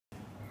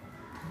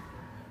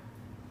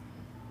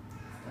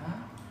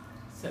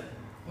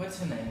What's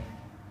your name?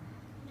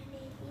 My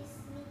name is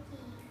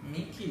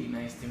Mickey. Mickey.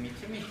 Nice to meet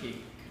you,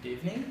 Mickey. Good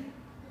evening.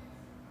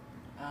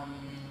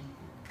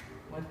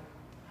 What?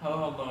 How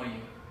old are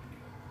you?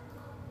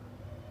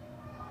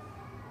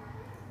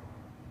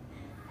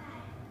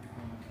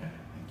 Okay,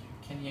 thank you.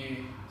 Can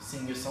you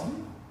sing a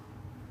song?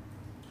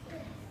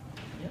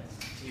 Yes.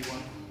 Do you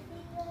want?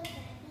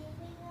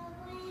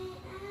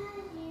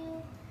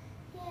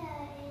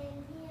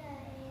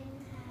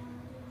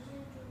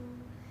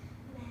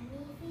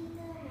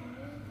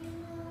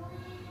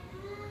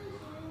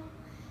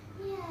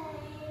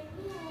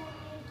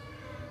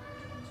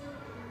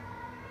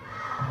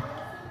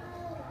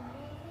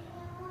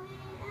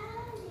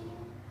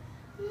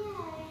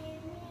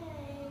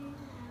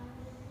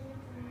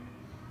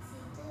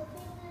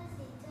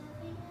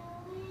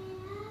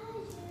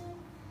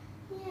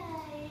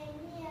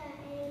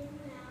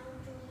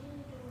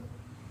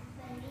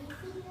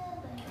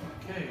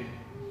 Okay,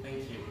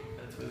 thank you.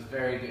 That was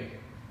very good.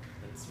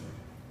 That's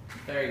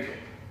very good.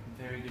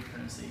 Very good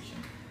pronunciation.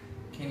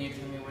 Can you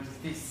tell me what is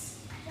this?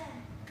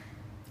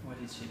 What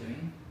is she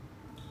doing?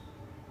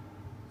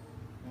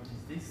 What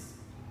is this?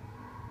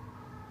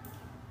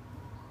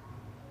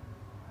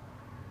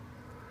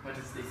 What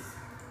is this?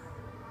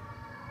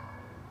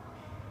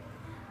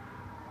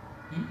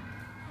 Hmm?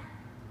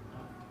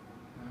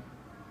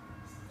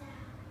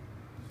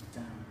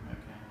 Down.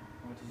 Okay.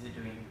 What is it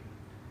doing?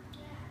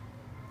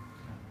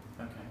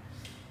 Okay.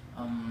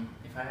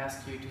 If I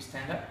ask you to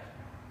stand up,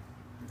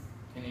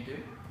 can you do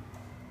it?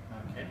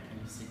 Okay. Can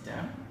you sit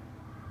down?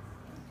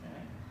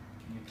 Okay.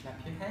 Can you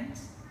clap your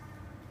hands?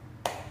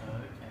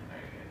 Okay,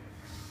 very good.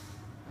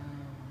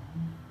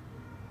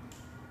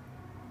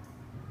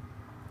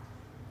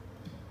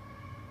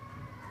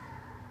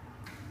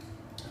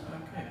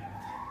 Okay.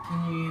 Can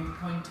you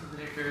point to the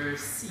letter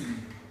C?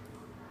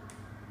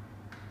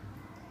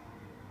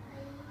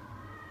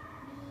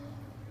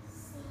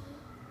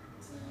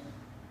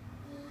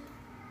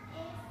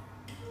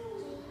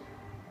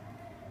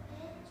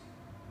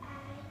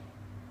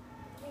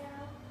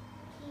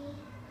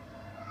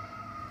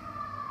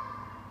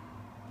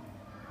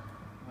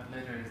 What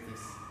letter is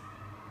this?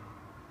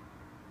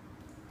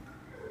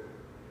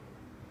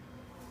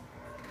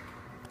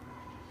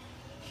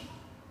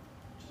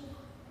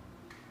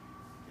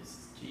 This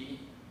is G.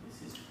 This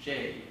is J.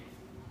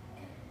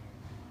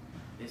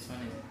 This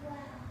one is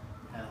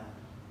L.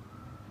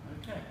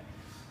 Okay.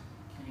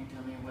 Can you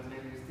tell me what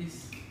letter is this?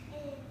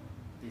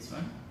 This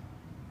one?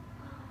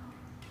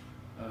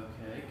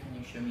 Okay. Can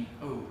you show me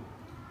O?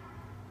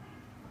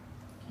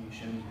 Can you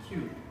show me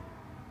Q?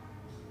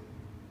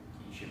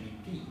 Can you show me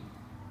P?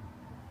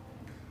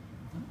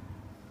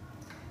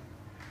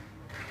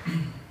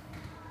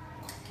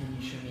 Can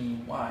you show me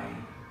Y?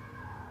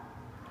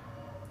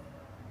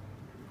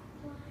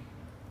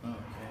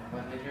 Okay,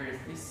 what letter is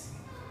this?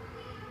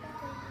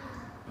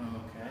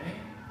 Okay,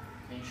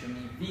 can you show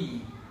me V?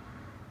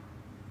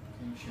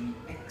 Can you show me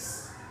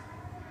X?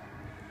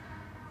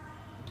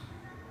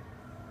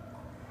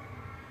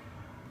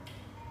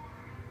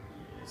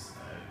 Yes,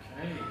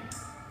 okay.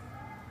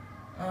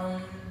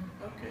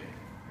 Okay,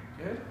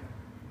 very good.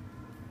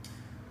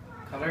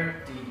 Color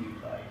do you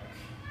like?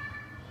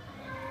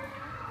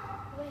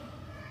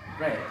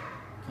 Red.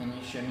 Can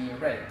you show me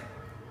red?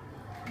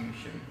 Can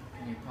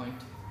you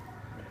point?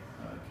 Red.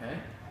 Okay.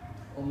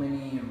 How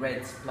many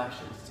red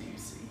splashes do you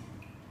see?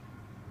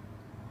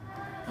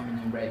 How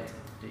many red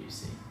do you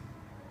see?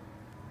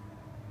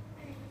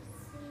 I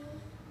see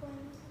one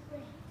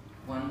red.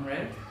 One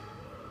red?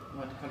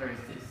 What color is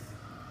this?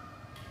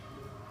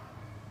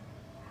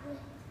 Red.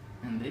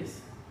 And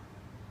this?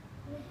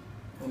 Red.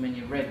 How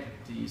many red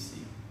do you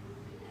see?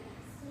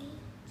 I see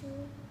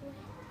two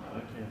red.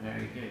 Okay,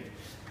 very good.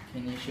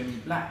 Can you show me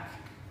black?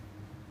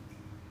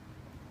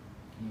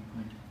 Can you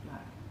point to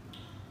black?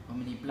 How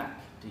many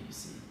black do you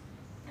see?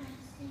 I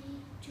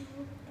see two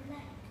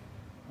black.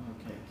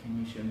 Okay, can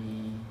you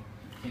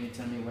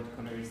tell me what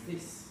color is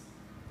this?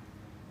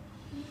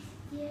 It's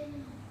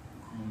yellow.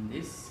 And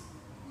this?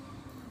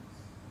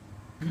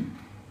 Yellow. Hmm?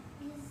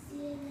 It's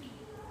yellow.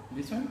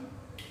 This one?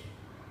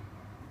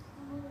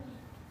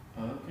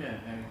 Orange. Okay,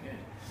 very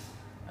good.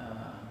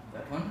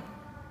 That one?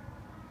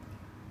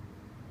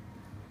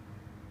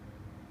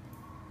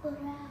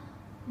 Brown.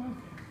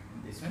 Okay.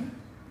 This one?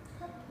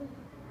 Purple.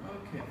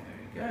 Okay,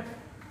 very good.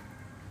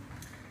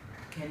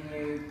 Can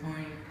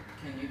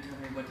you tell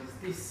me what is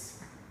this?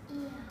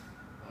 Ear.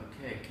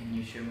 Okay, can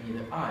you show me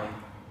the eye?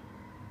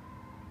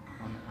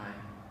 One eye.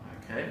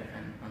 Okay,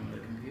 and on the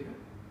computer?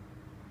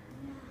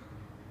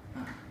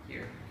 No.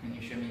 Here. Can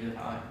you show me the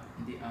eye?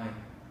 The eye. Eye.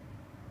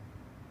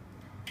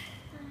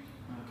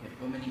 Okay,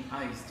 how many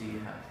eyes do you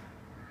have?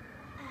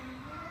 I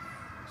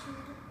have two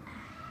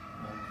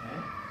eyes. Okay.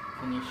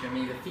 Can you show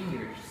me the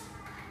fingers?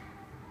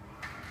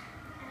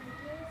 I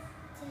have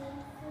 10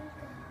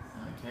 fingers.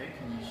 Okay,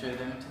 can you show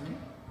them to me?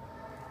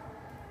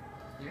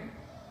 Here?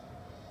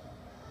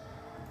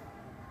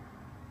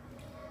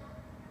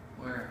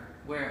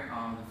 Where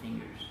are the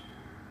fingers?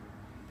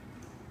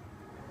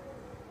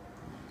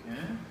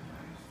 Okay,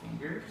 there's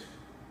fingers.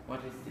 What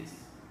is this?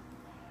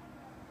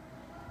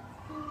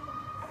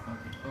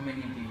 How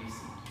many do you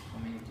see? How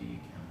many do you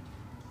count?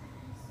 I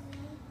see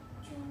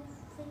 2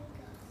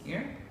 fingers.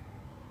 Here?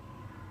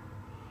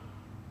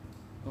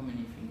 How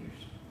many fingers?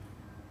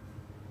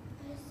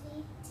 I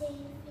see 10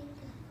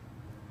 fingers.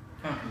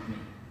 Count with me.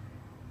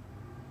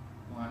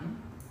 1, 1,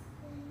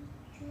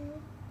 2,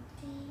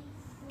 3,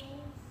 4, 5,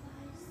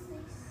 6,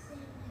 7.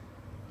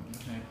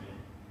 okay.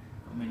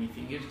 How many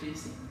fingers do you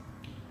see?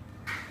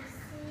 I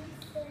see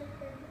 7.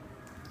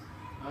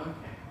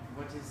 Okay.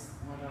 What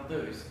are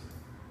those?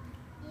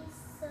 It's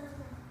 7.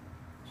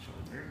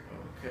 Shoulder.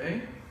 Okay.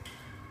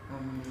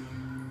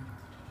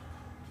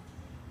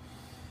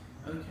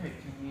 Okay.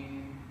 Can you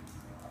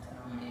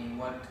tell me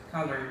what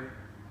color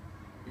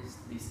is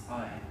this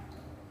eye?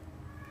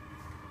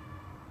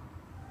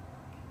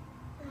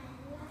 I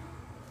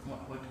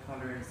like What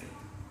color is it?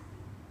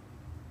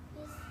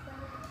 it's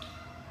white.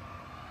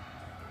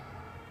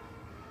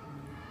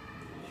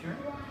 Sure.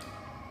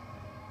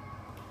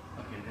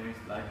 Okay. There's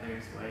black.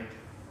 There's white.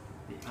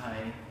 The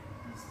eye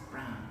is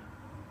brown.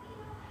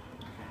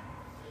 Okay.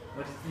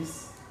 What is this?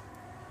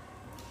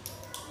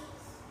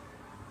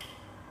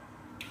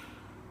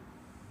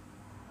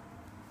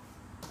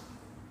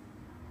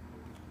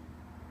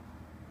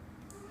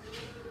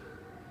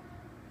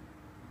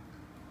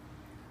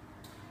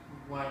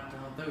 What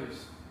are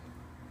those?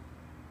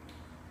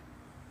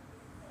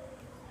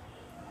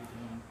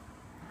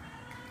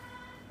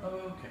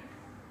 Okay.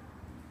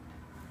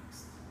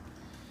 Next.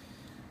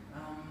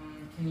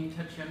 Can you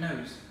touch your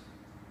nose?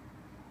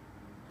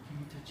 Can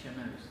you touch your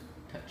nose?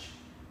 Touch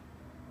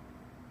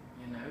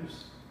your nose.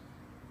 Nose.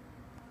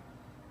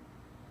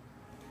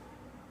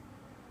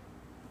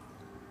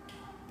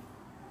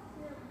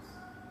 Yeah.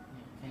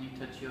 Can you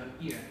touch your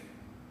ear? Ear.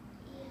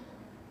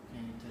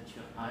 Can you touch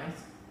your eyes?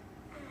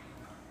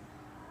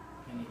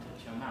 Can you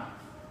touch your mouth?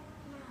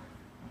 Mouth.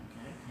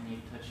 Okay. Can you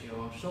touch your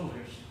shoulders?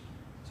 Shoulders.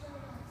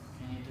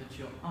 Can you touch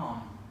your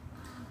arm?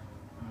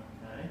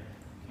 Okay.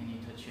 Can you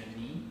touch your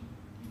knee?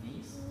 Your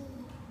knees?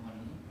 Knee. One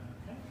knee.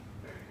 Okay.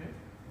 Very good.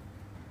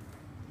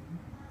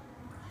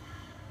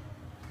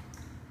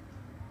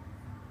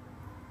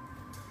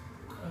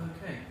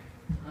 Okay.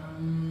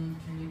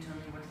 Can you tell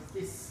me what is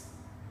this?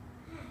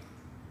 Hand.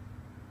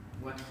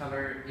 What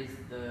color is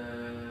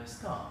the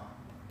scar?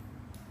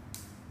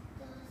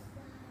 The side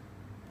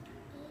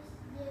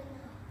is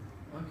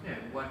yellow. Okay.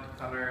 What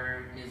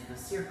color is the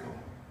circle?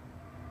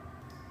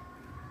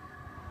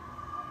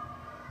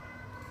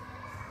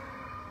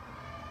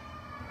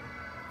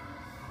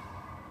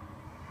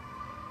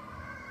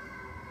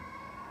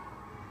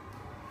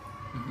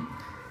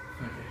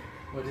 Okay.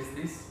 What is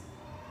this?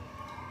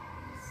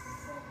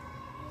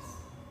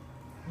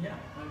 Yeah.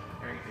 Okay.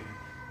 Very good.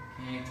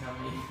 Can you tell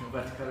me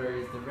what color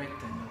is the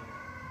rectangle?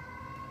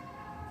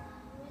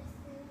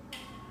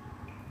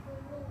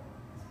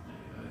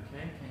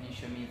 Okay. Can you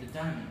show me the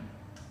diamond?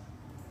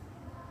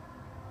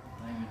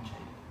 Diamond shape.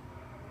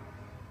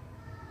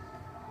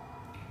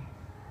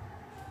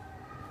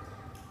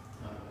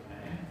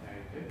 Okay.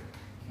 Very good.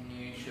 Can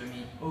you show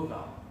me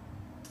oval?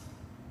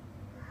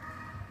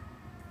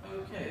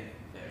 Okay.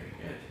 Very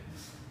good.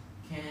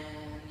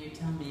 Can you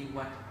tell me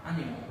what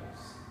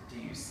animals do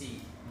you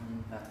see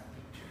in that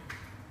picture?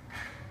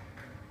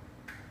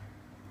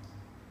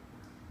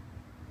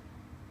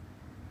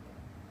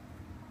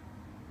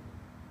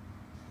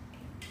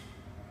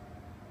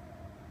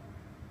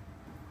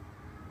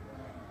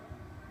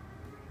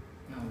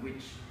 No,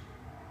 which?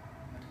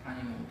 What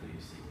animal do you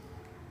see?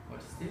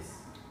 What is this?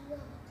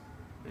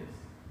 This?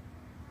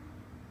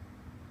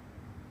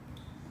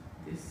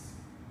 This?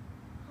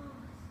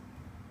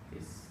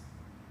 This?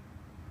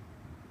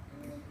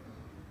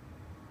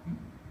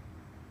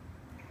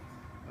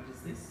 What is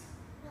this?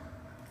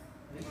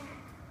 This?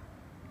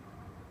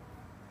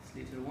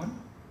 This little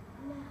one?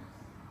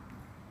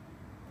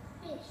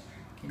 Fish.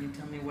 Can you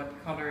tell me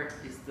what color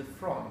is the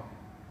frog?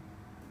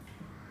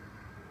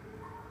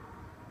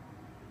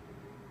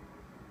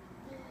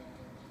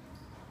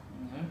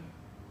 No.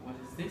 What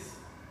is this?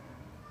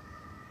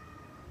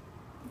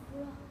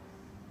 Brown.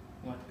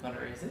 What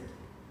color is it?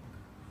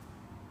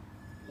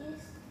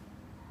 Is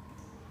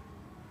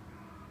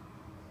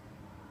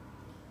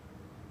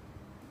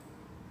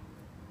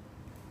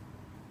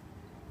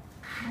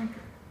Okay.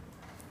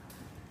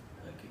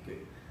 Okay,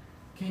 good.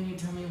 Can you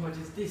tell me what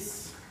is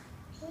this?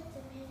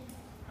 watermelon.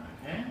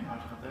 Okay, what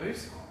are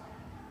those?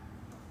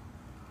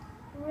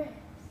 Red.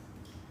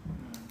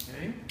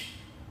 Okay.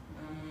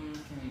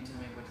 Can you tell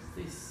me what is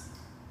this? Is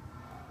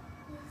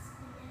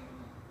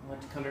banana.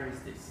 What color is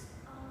this?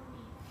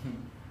 Orange.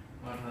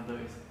 What are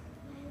those?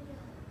 Mango.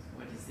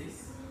 What is this?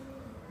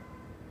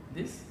 Melon.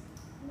 This?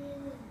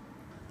 Melon.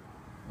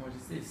 What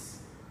is this?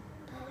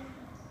 Banana.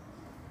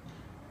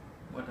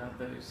 What are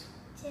those?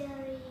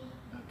 Cherry.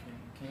 Okay.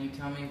 Can you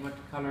tell me what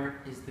color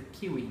is the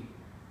kiwi?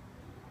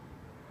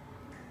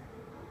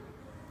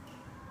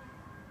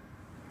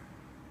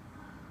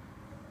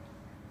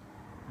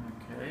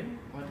 Okay.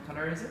 What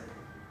color is it?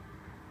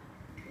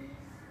 Is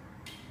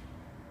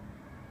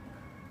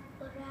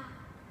brown.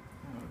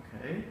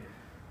 Okay.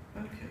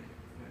 Okay.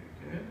 Very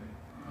good.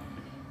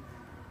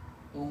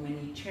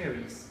 many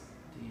cherries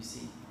do you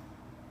see?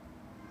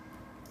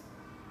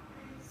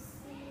 I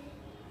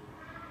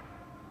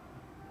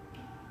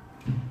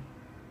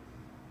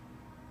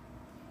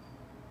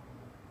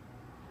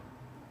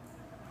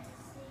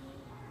see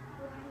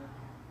one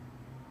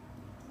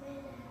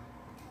melon.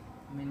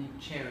 Many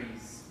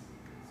cherries.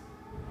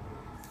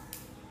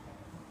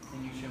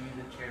 Can you show me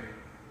the cherry?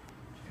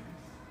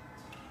 Cherries.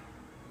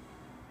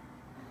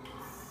 I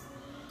see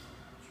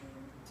two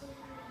cherries.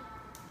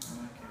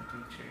 Okay,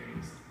 2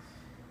 cherries.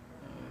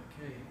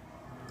 Okay.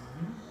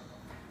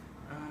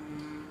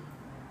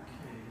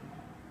 Okay.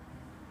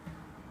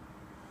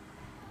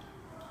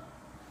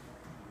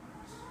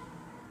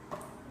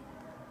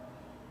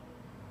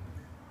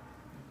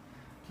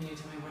 Can you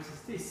tell me what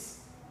is this?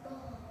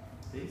 Ball.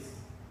 This?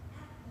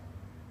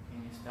 Can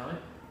you spell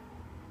it?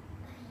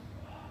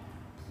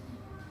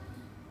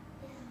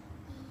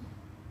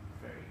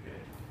 Very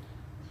good.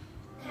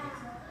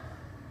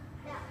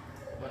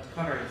 What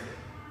color is it?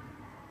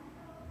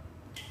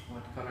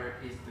 What color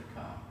is the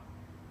car?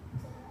 The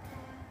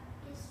car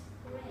is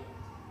red.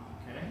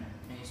 Okay.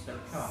 Can you spell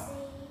car?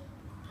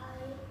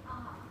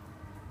 C-I-R.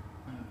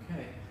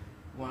 Okay.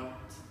 What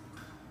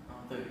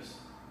are those?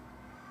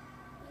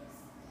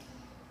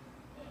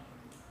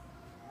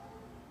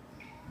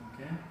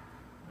 Okay.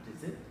 What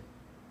is it? Is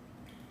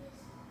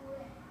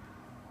red.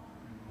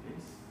 And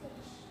this?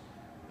 Fish.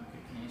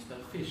 Okay. Can you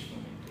spell fish for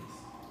me, please?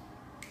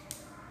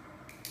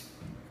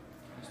 Can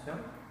you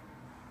spell?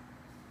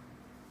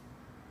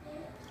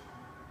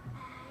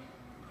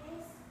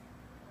 F-I-S.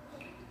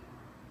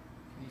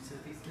 Can you say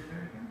this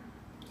letter again?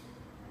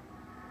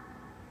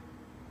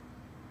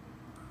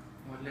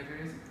 What letter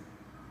is it?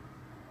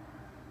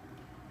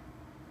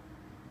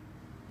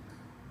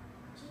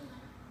 G.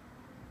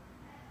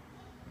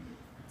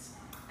 It's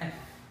F.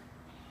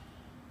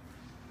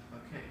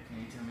 Okay, can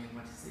you tell me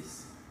what is this?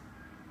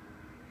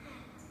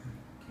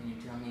 Can you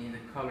tell me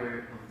the color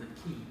of the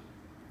key?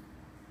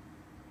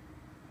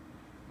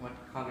 What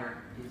color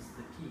is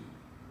the key?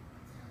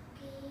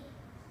 Key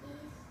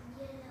is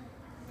yellow.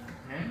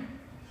 Okay.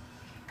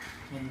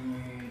 Can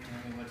you tell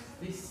me what is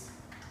this? Is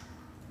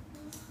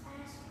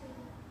ice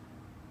cream.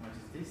 What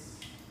is this?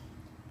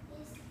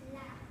 Is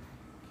lamp.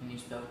 Can you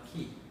spell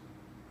key?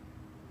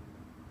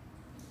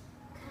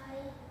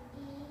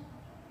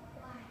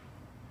 K-E-Y.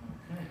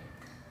 Okay.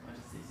 What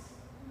is this?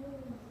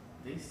 Moon.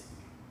 This?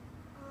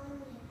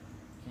 Onion.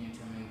 Can you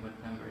tell me what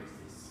number is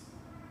this?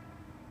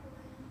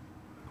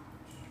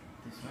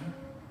 This one?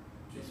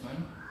 This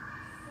one?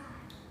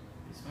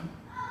 This one?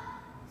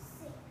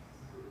 6.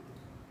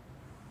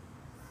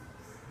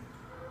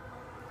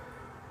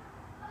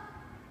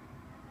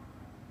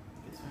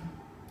 This one?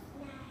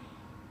 9.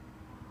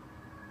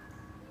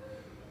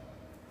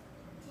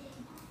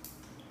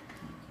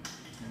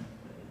 10.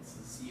 Okay, it's a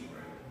 0.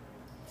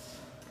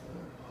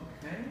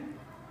 Okay.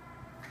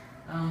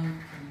 Can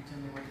you tell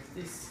me what is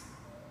this? Is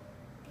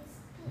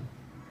pink.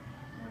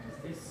 What is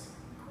this?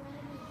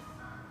 Granny.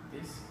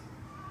 This?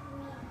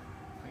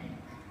 Green. Queen.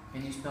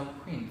 Can you spell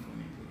queen for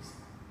me, please?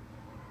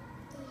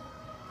 E.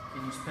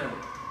 Can you spell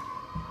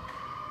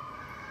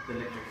the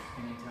letters?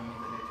 Can you tell me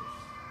the letters?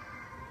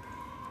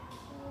 Q,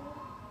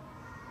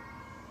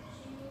 G,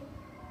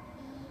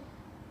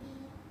 E,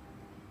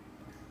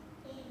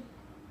 E,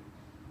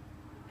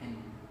 N. N.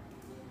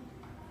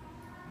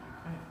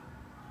 Okay.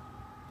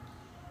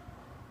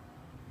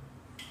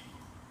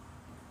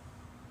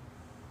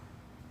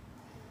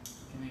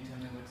 Can you tell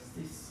me what is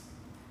this?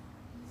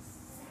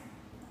 Sun.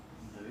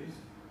 Those.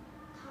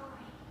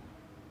 Toy.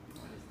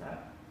 What is that?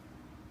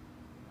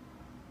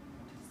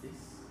 What is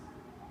this?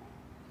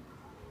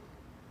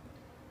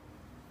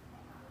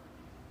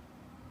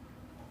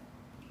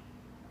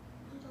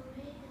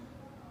 Umbrella.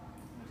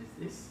 What is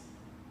this?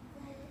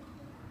 Violin.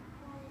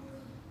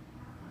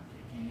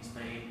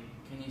 Okay.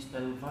 Can you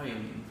spell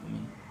violin for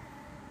me?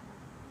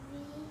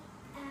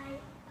 V-I-O-L-E-I-N.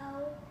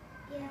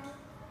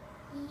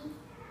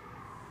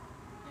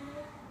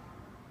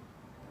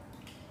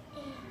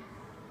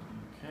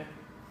 Okay.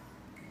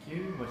 Thank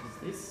you. What is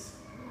this?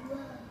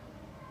 Word.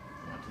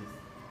 What is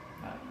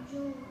that?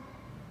 June.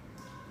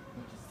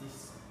 What is this?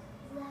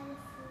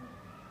 Xylophone.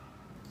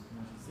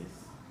 What is this?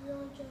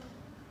 Roger.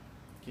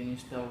 Can you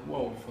spell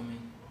wall for me?